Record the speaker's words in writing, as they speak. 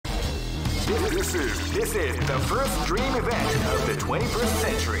This is the first dream event of the 21st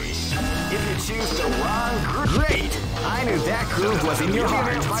century. If you choose the wrong group, great! I knew that groove was in your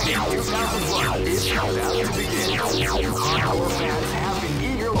heart. Fighting 2001 is about to begin. Hardcore fans have been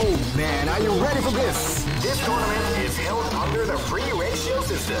eager. Oh man, are you ready for this? This tournament is held under the free ratio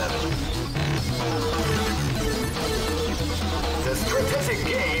system. The strategic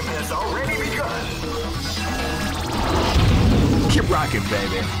game has already begun. Keep rocking,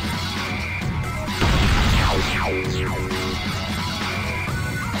 baby.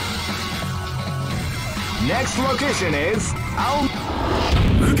 Next location is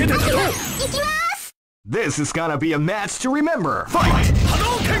This is gonna be a match to remember. Fight!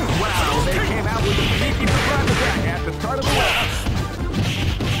 Wow, they came out with a sneaky surprise attack at the start of the round.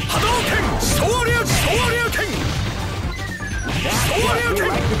 That's what we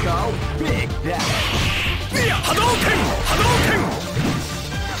like to call big damage.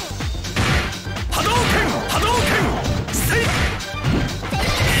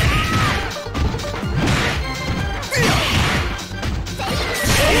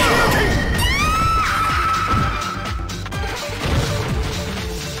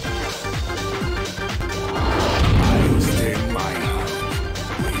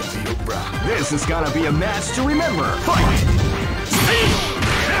 This is gonna be a match to remember. Fight!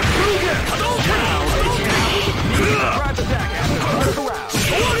 Wow, they came out with a surprise attack at the start of the round.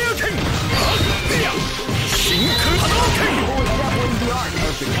 Who is definitely the art of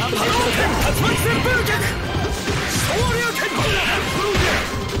the combination attack?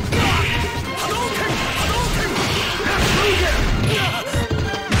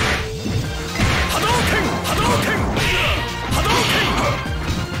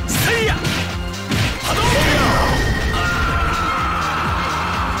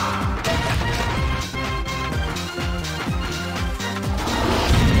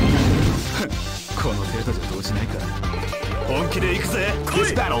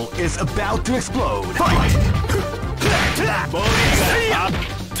 This battle is about to explode. Fight!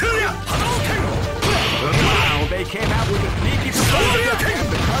 Wow, they came out with a sneaky surprise attack at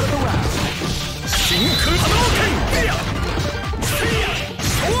the start of the round.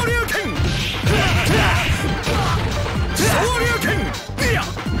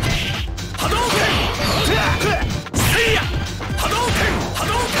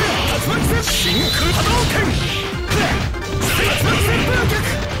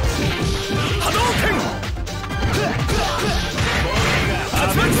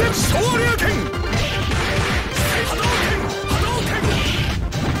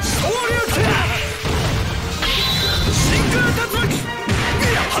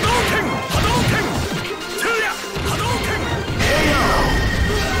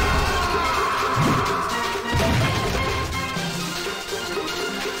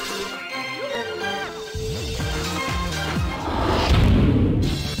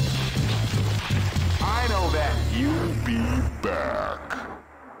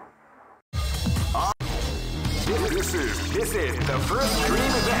 This is the first dream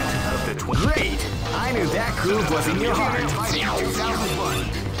event of the Great! I knew that groove was in your heart. Fighting 2001.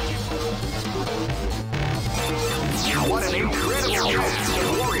 What an incredible cast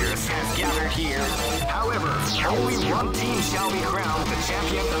of warriors has gathered here. However, only one team shall be crowned the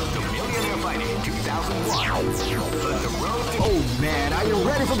champion of the Millionaire Fighting 2001. But the road to... Oh man, are you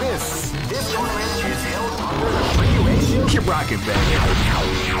ready for this? This tournament is held under the free ratio. Keep rocking, baby.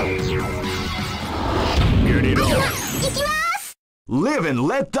 Get it on. Live and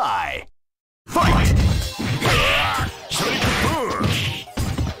let die. Fight!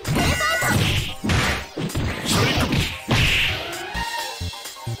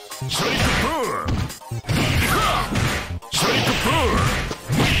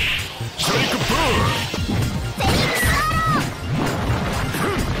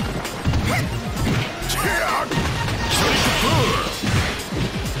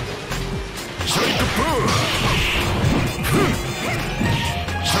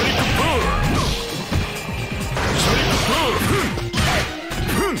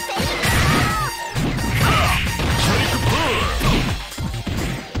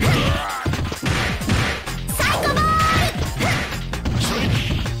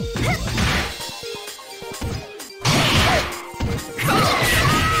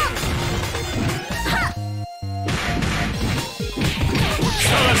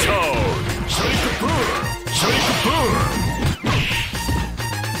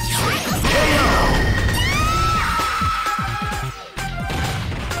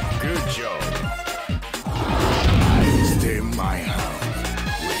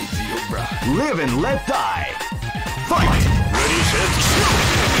 Live and let die. Fight! Ready, set,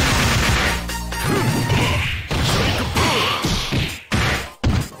 shoot!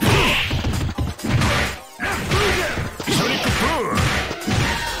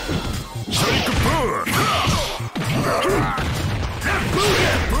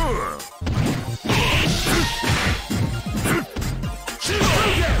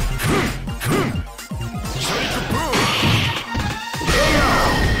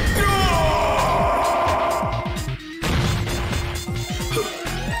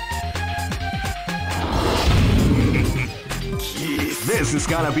 This is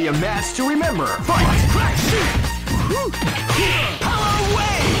gonna be a match to remember. Fight! Crack, shoot! Power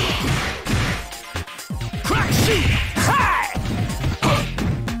wave! Crack, shoot! High!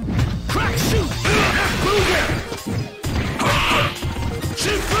 Crack, shoot! Booger!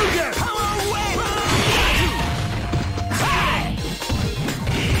 Shoot, Booger! Power wave! High!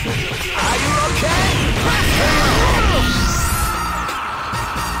 Are you okay?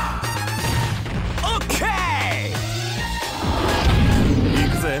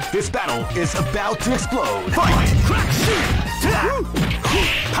 This battle is about to explode. Fight! Crack, shoot!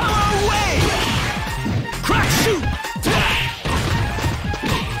 Power wave! Crack, shoot!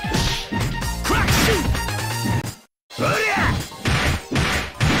 Crack, shoot!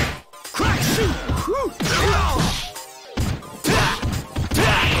 Crack, shoot!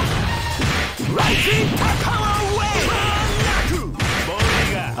 Rising power wave!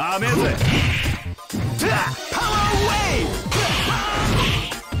 Amazing! Power wave!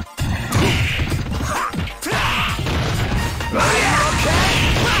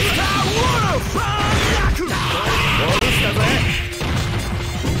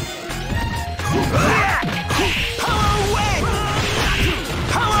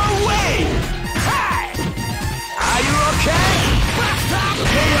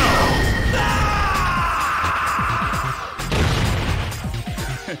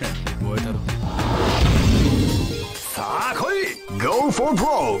 Go for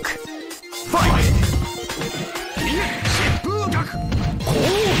broke! Fight!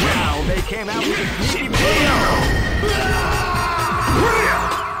 Wow, they came out with a sneaky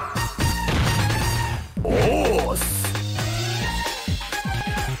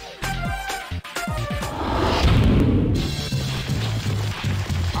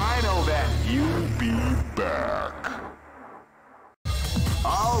I know that you'll be back.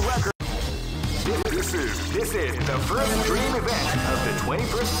 All record. This is the first dream event of the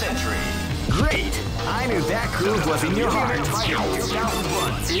 21st century. Great! I knew that groove was in your heart. 2001 is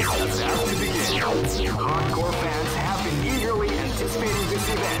about to begin. Hardcore fans have been eagerly anticipating this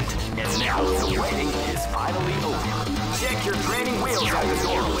event, and now the waiting is finally over. Check your training wheels at the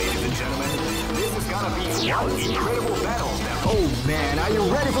door, ladies and gentlemen. This is gonna be one incredible battle. Oh man, are you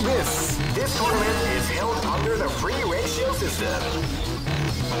ready for this? This tournament is held under the free ratio system.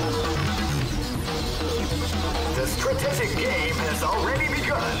 The strategic game has already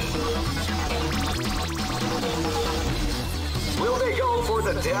begun. Will they go for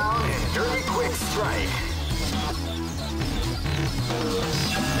the down and dirty quick strike?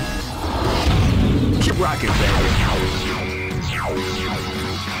 Keep rocking, baby.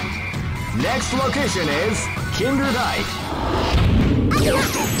 Next location is Kinderdike.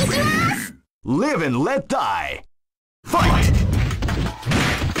 Live and let die. Fight!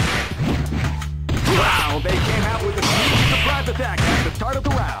 Wow, they came out with a sneaky surprise attack at the start of the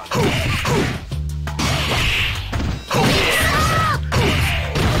round.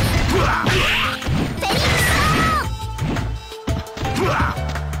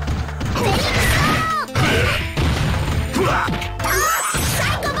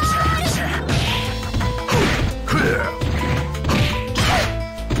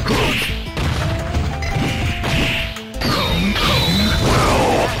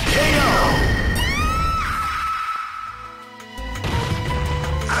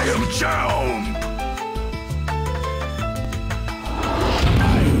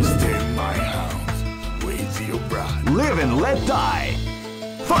 Live and let die.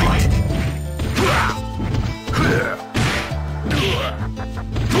 Fight!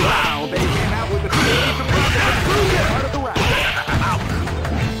 Wow, they came out with a sneaky surprise at the start of the round.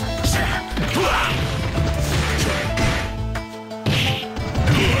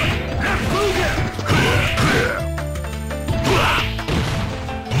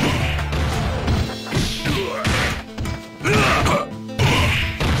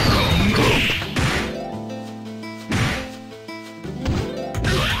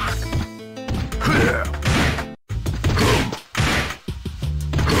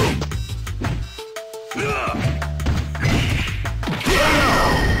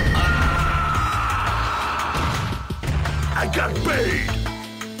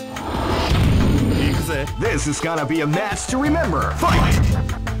 This is gonna be a match to remember. Fight!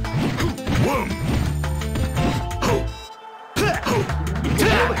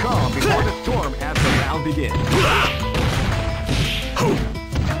 Feel the calm before the storm as the round begins.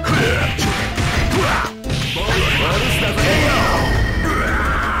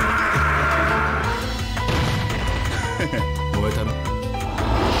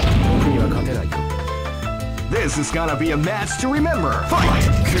 This is gonna be a match to remember. Fight!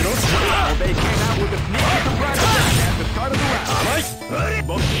 Wow, they came out with a sneaky surprise attack at the start of the round.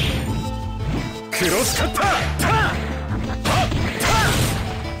 Cross cutter!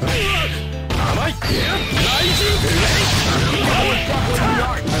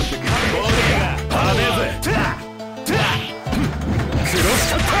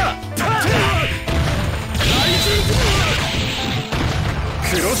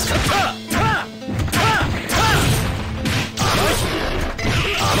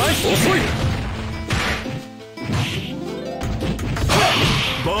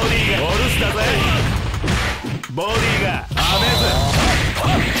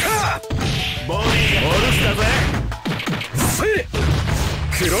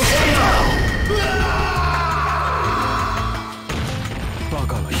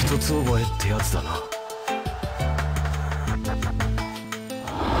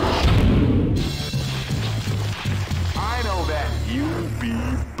 I know that you'll be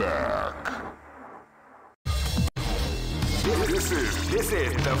back. This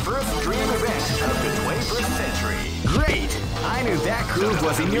is the first dream event of the 21st century. Great! I knew that groove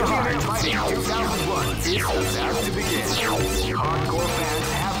was in your heart. Fighting 2001 is about to begin. Hardcore fans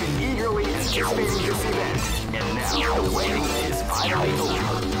have been eagerly anticipating this event, and now the waiting is finally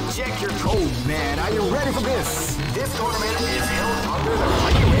over. Check your code, man. Are you ready for this? This tournament is held under the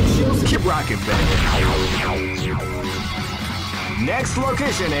free ratios. Keep rocking, baby. Next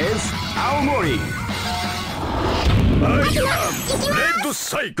location is Aomori.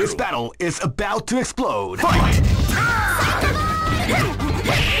 This battle is about to explode. Fight!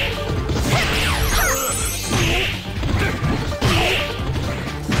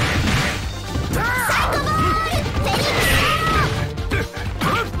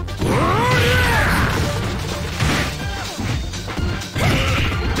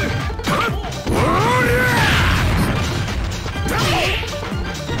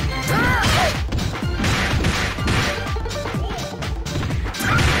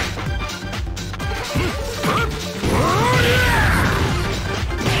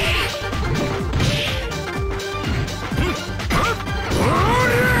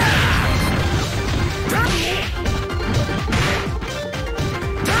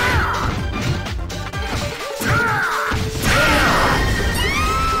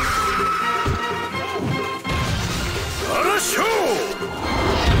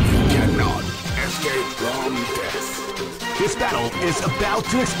 This battle is about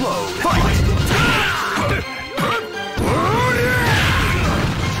to explode. Fight!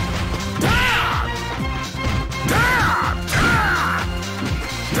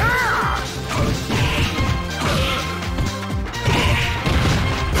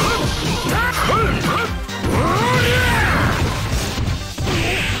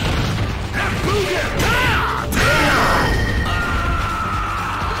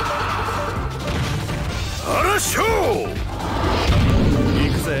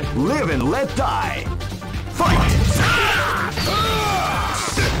 Live and let die. Fight!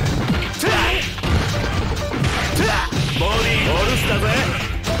 Body Horusだぜ。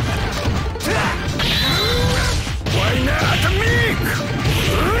Why not me?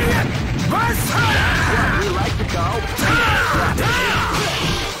 We like to go.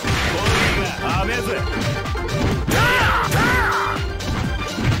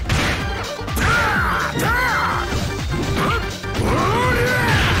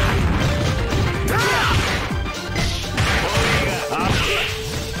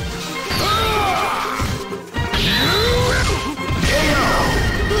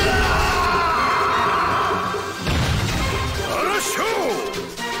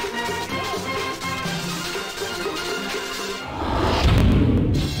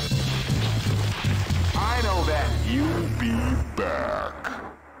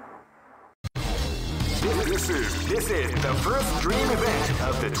 This is the first dream event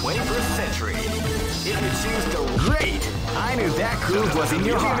of the 21st century. If you choose the great, I knew that groove was in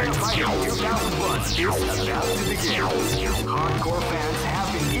your heart. 2001 is about to begin. Hardcore fans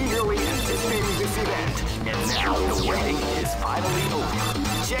have been eagerly anticipating this event, and now the waiting is finally over.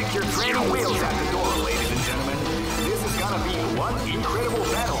 Check your training wheels at the door, ladies and gentlemen. This is gonna be one incredible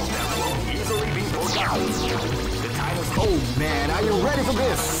battle that won't easily be forgotten. The time is... Oh man, are you ready for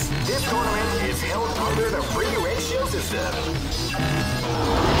this? This tournament is held under the free ratio system.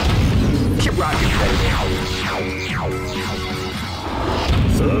 Keep rocking, baby.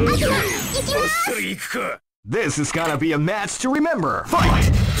 This is gonna be a match to remember.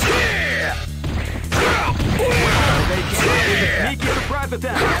 Fight! They came up with a sneaky surprise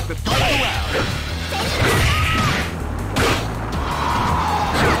attack at the start of the round.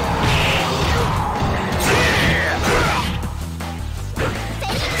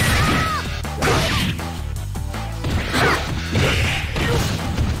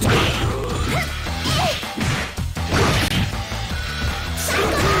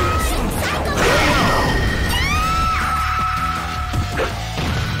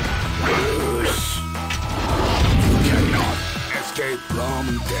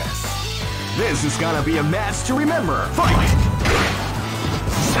 This is gonna be a match to remember. Fight!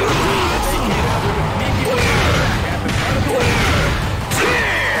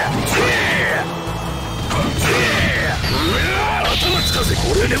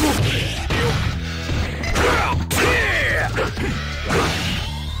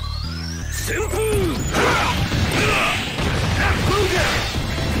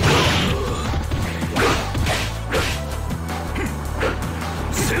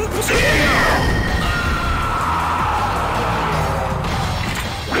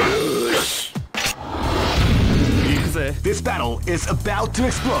 This battle is about to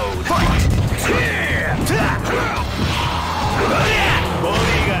explode. Fight!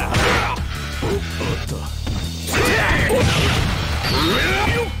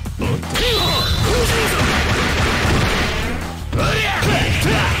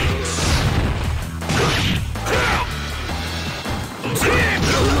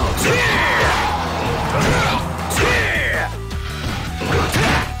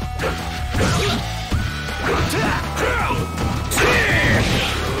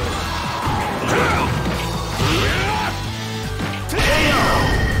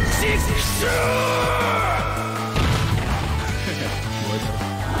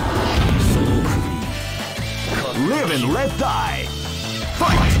 Live and let die.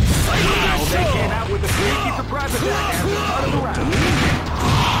 Fight! Now they came out with a sneaky surprise attack at the start of the round.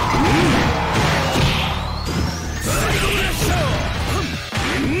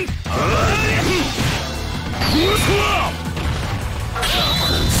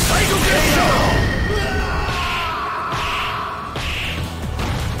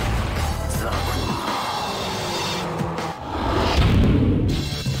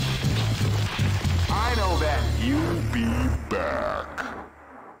 I know that you'll be back.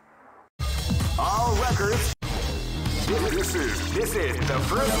 All records. This is the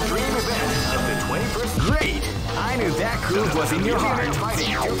first dream event of the 21st. Great! I knew that groove was in your heart. Fighting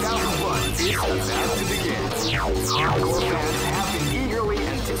 2001 is about to begin. Hardcore fans have been eagerly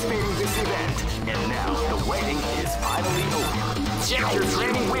anticipating this event, and now the waiting is finally over. Check your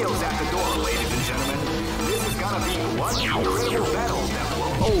training wheels at the door, ladies and gentlemen. This is gonna be one incredible battle that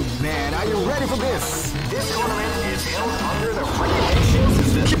will. Oh man, are you ready for this? This tournament is held under the regulation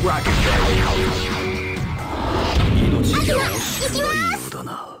system. Keep rocking,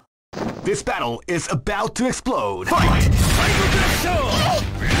 This battle is about to explode. Fight!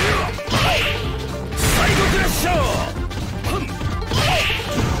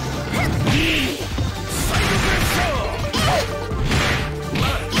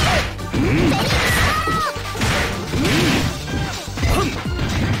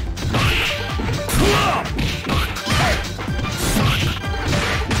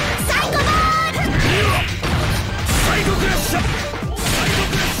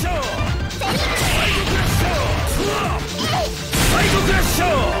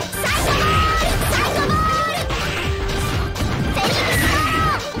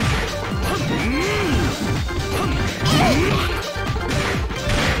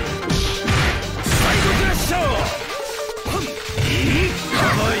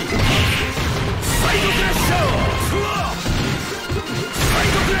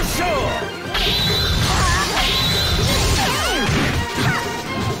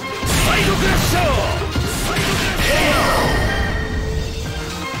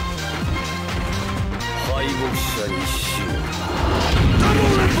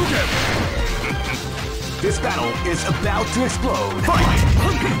 This battle is about to explode. Fight!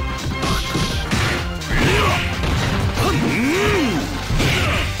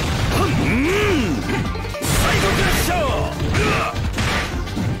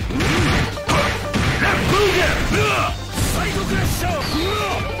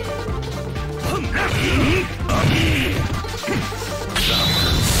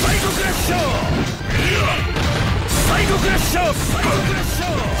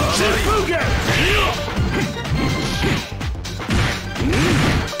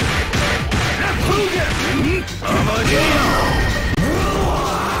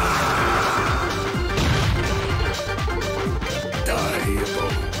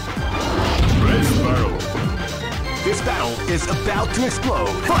 This battle is about to explode.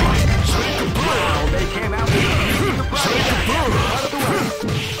 Fight! Wow, they came out with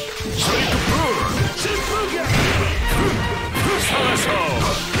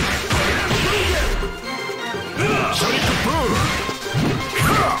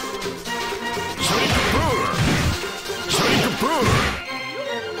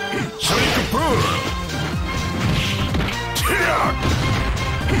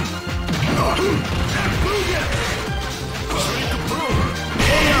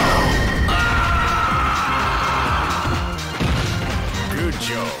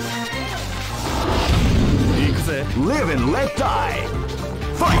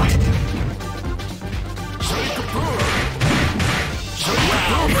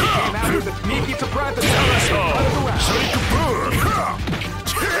to practice out of the round. Shake a boom!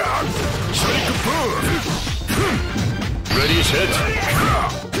 Shake a boom! Ready, set.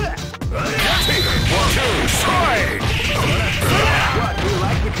 1, 2, strike! What we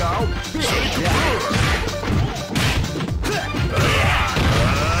like to call big Shake a boom!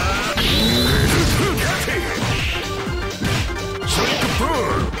 Shake a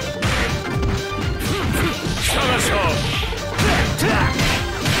boom! Shalaso!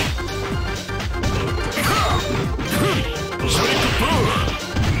 Shake a boom!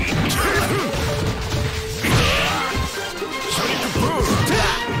 Shake a boom!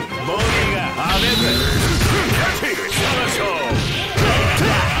 Bodyが跳ねてShalaso!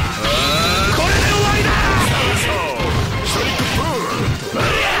 これで終わりだShalaso! Shake a boom!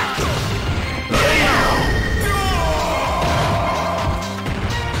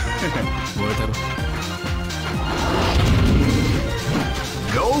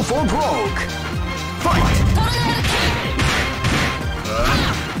 Go for broke. Fight.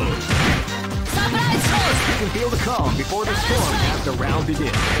 Surprise throws. You can feel the calm before the storm as the round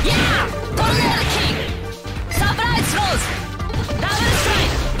begins. Yeah! Tornado kick. Surprise throws. Double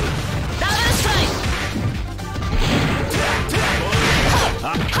strike. Double strike.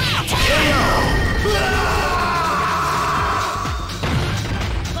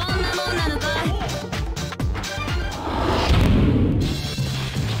 こんなもんなのかい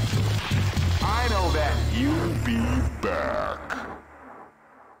I know that You'll be back.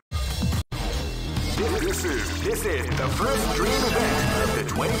 this is the first dream event of the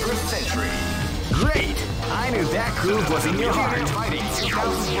 21st century. Great! I knew that groove was in your heart. Fighting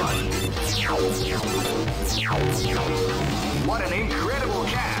 2001. What an incredible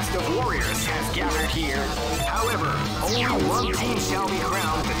cast of warriors has gathered here. However, only one team shall be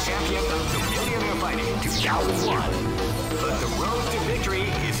crowned the champion of the Millionaire Fighting 2001. But the road to victory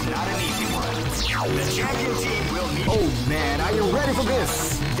is not an easy one. The champion team will need... Oh man, are you ready for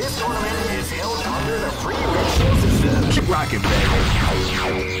this? This tournament is held under the free ratio system. Keep rocking, baby.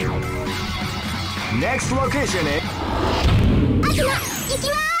 Next location, eh?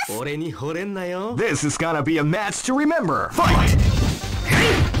 This is gonna be a match to remember. Fight!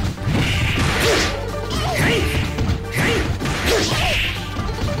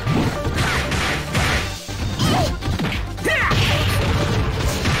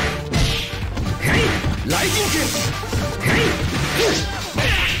 Lightning kick!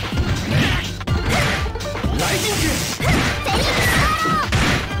 Lightning kick!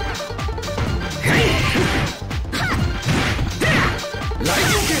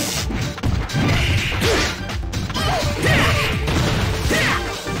 Lightning kick!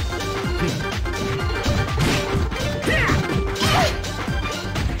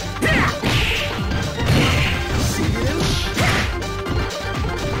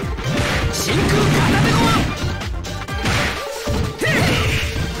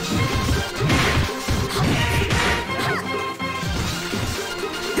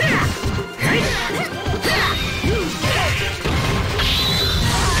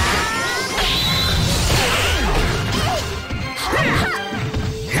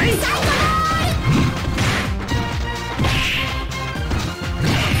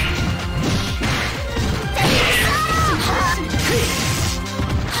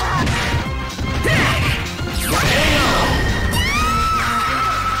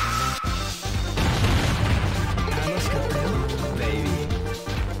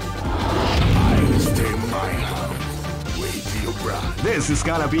 This is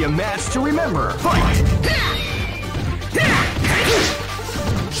gonna be a match to remember. Fight!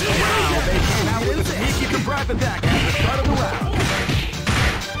 Wow, they came out with a sneaky surprise attack at the start of the round.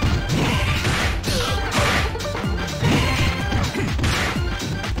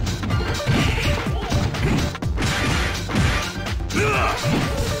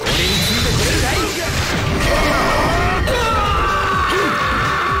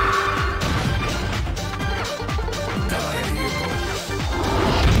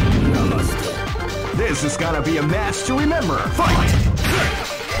 This is gonna be a match to remember. Fight!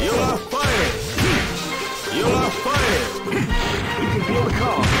 You are fired! You are fired! You can feel the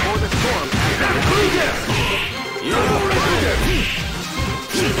calm before the storm. You are fired!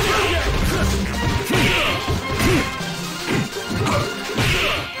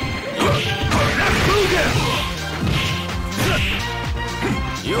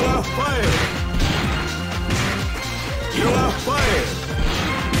 You are fired! You are fired!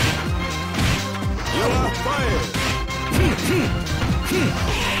 You are fired!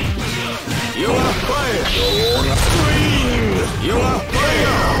 You are fired! Swing! You are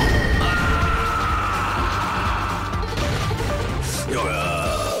fired!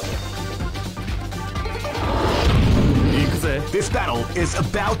 is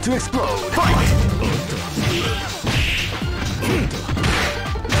about to explode. Fight!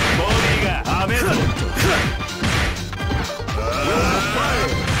 ボディが雨だ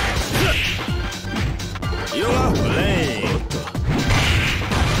You are playing.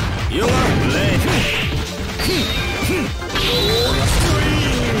 You are playing.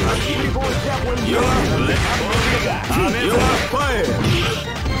 You are playing. You are fire.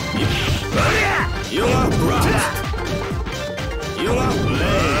 You are blast. You are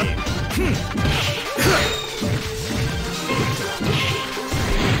playing.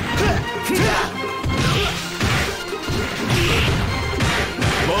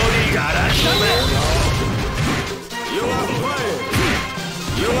 Body got a You are fire.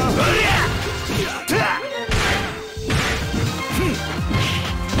 You are fire.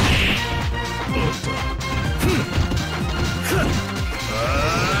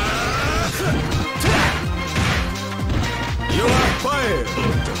 You are fire.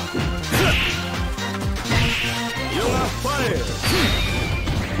 You are fire.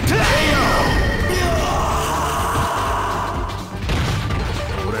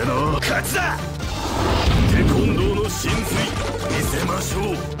 俺の勝ちだ。テコンドーの真髄見せましょ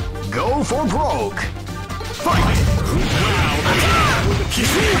う。Go for broke. Fight!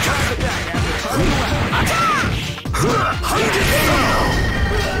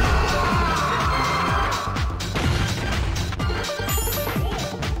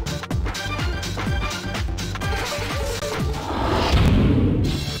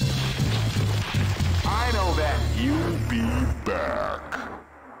 I know that you'll be back.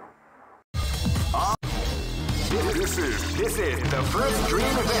 This is the first dream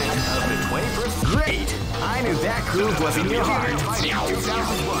event of the 21st. Great! I knew that groove was in your heart. Fighting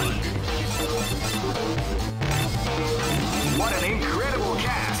 2001. What an incredible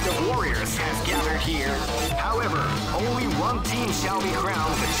cast of warriors has gathered here. However, only one team shall be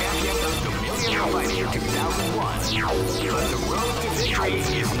crowned the champion of the Millionaire Fighting 2001. But the road to victory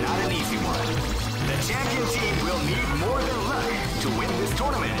is not an easy one. The champion team will need more than luck to win this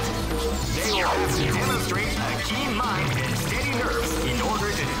tournament. They will have to demonstrate a keen mind and steady nerves in order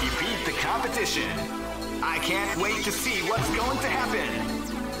to defeat the competition. I can't wait to see what's going to happen.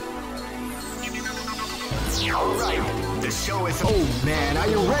 Alright, the show is... Oh man, are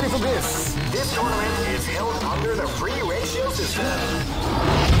you ready for this? This tournament is held under the free ratio system.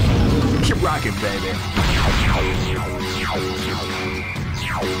 Keep rocking, baby.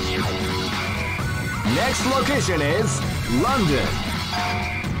 Next location is London.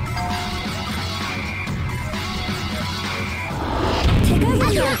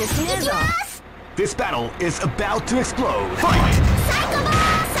 This battle is about to explode. Fight!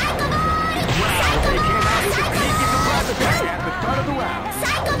 Wow, they came out with a sneaky surprise attack at the start of the round.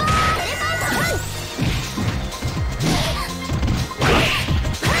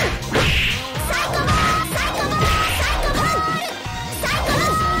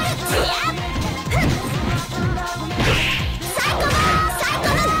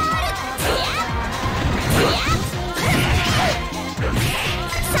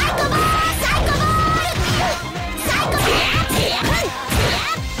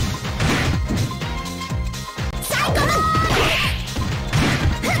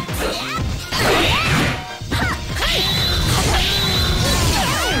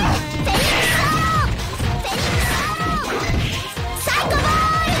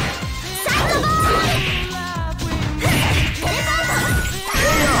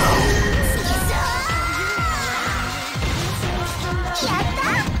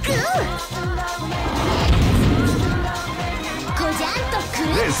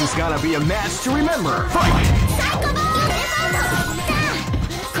 This is gonna be a match to remember. Fight!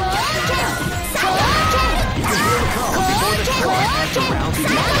 You can hear the call before the score as the round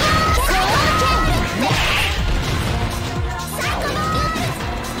begins.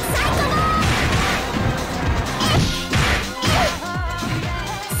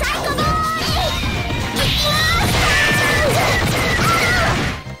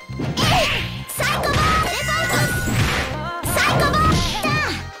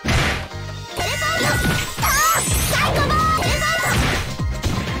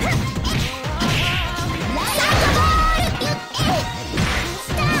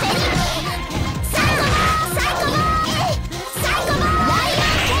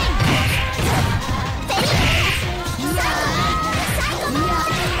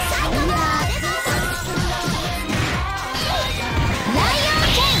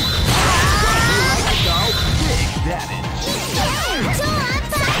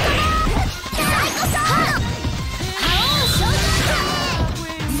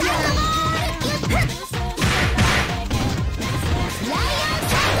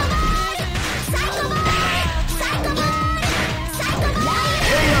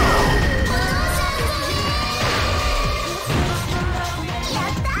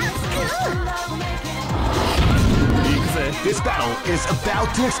 is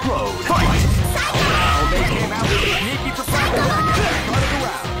about to explode. Fight! Wow, they came out with a sneaky surprise attack at the start of the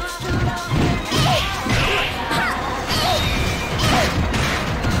round.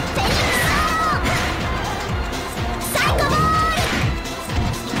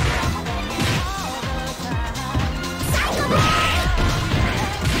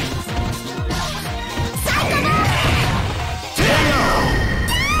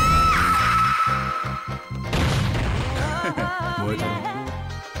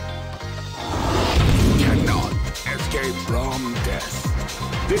 Cannot escape from death.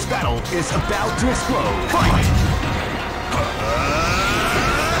 This battle is about to explode. Fight! Wow,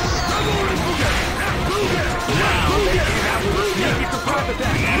 they came out with a sneaky surprise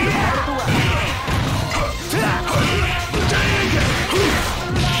attack at the start of the round.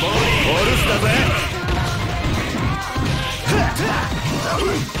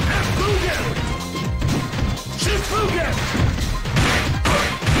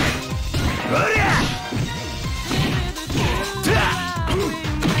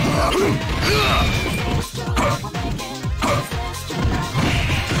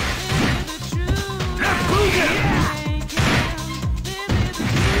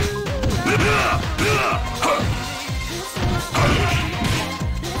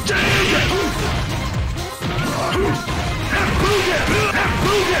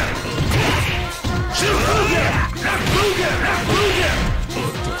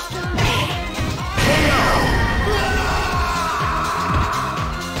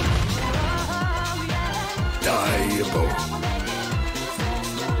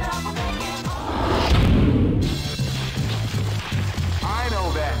 I know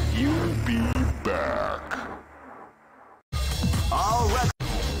that you'll be back. All right.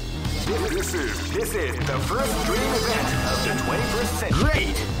 This is the first dream event of the 21st century.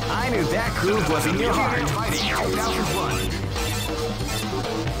 Great! I knew that groove was in your heart. Fighting 2001.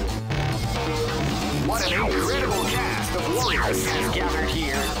 What an incredible cast of warriors has gathered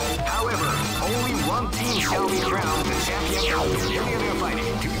here. However, only one team shall be crowned the champion of Millionaire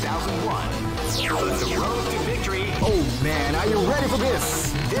Fighting 2001. But the road to victory... Oh man, are you ready for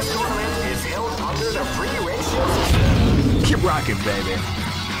this? This tournament is held under the free ratio system. Keep rocking, baby.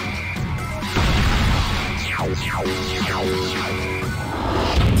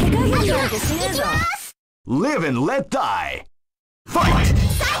 Live and let die. Fight!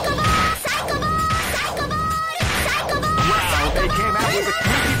 Wow, they came out with a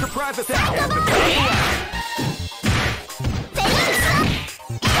sneaky surprise attack at the top of the round.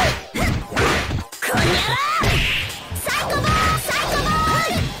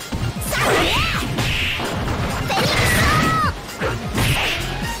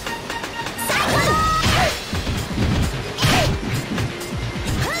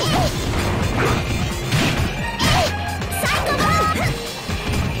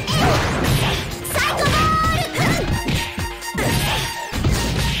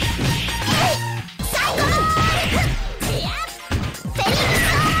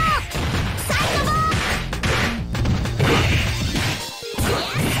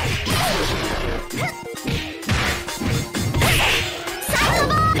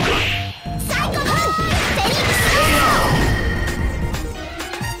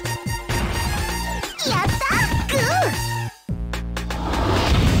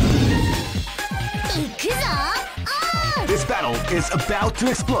 This battle is about to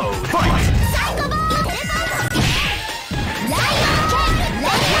explode. Fight! Wow,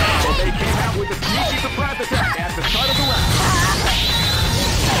 they came out with a sneaky surprise attack at the start of the round.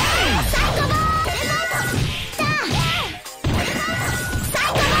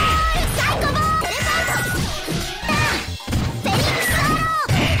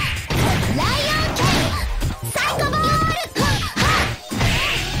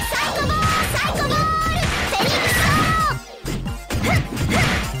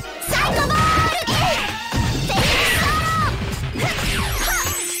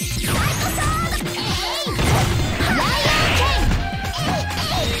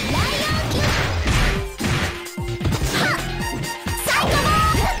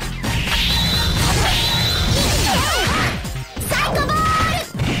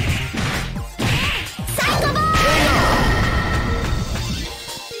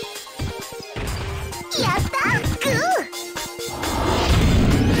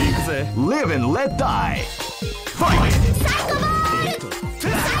 Live and let die. Fight!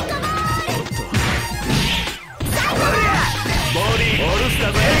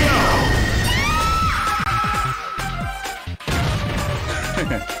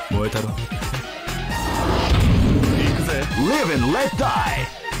 Live and let die.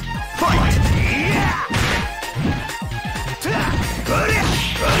 Fight!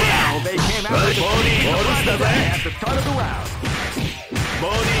 They came out with the at the start of the round. ボ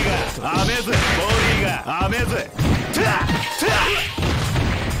ディがアメぜボディがアメぜ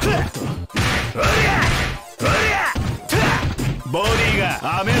ボディ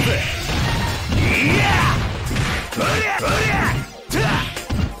がアメぜいや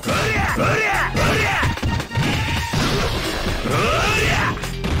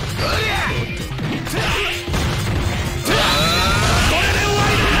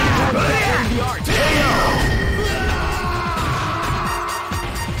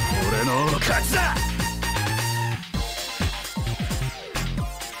俺の勝ちだ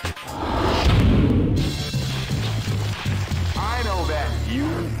I know that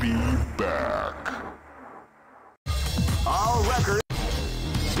you'll be back. All records.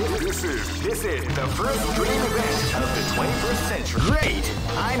 This is the first dream event of the 21st century. Great!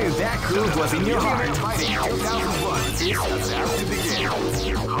 I knew that groove was in your heart. Fighting 2001 is about to begin.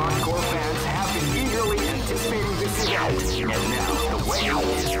 Hardcore fans have been eagerly anticipating this event, and now the wait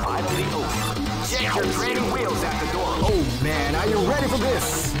is finally over. Check your training wheels at the door. Oh man, are you ready for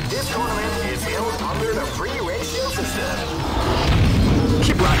this? This tournament is held under the free ratio system.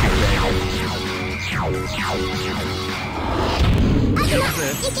 Keep rocking, baby.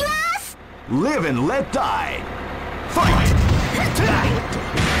 Live and let die. Fight!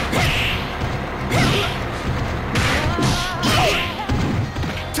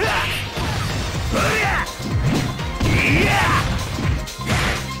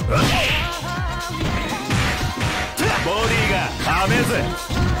 Body がアメぜ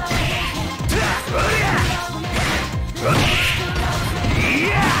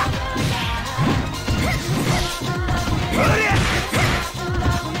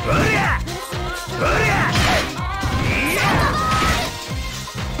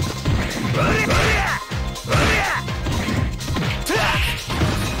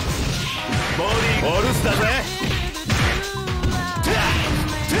オルスだぜ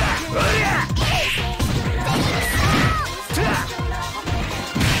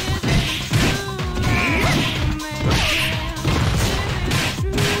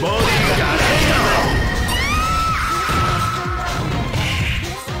ボディが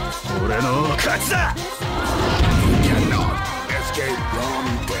俺の勝ちだ You cannot escape from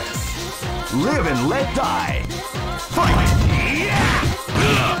death. Live and let die. Fight!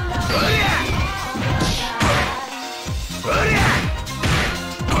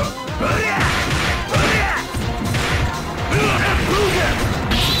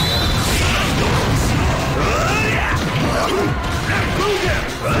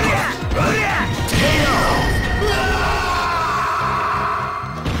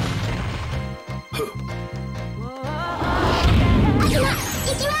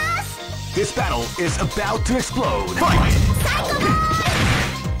 This battle is about to explode. Fight!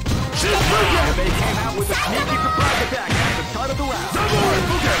 They came out with a sneaky surprise attack at the start of the round.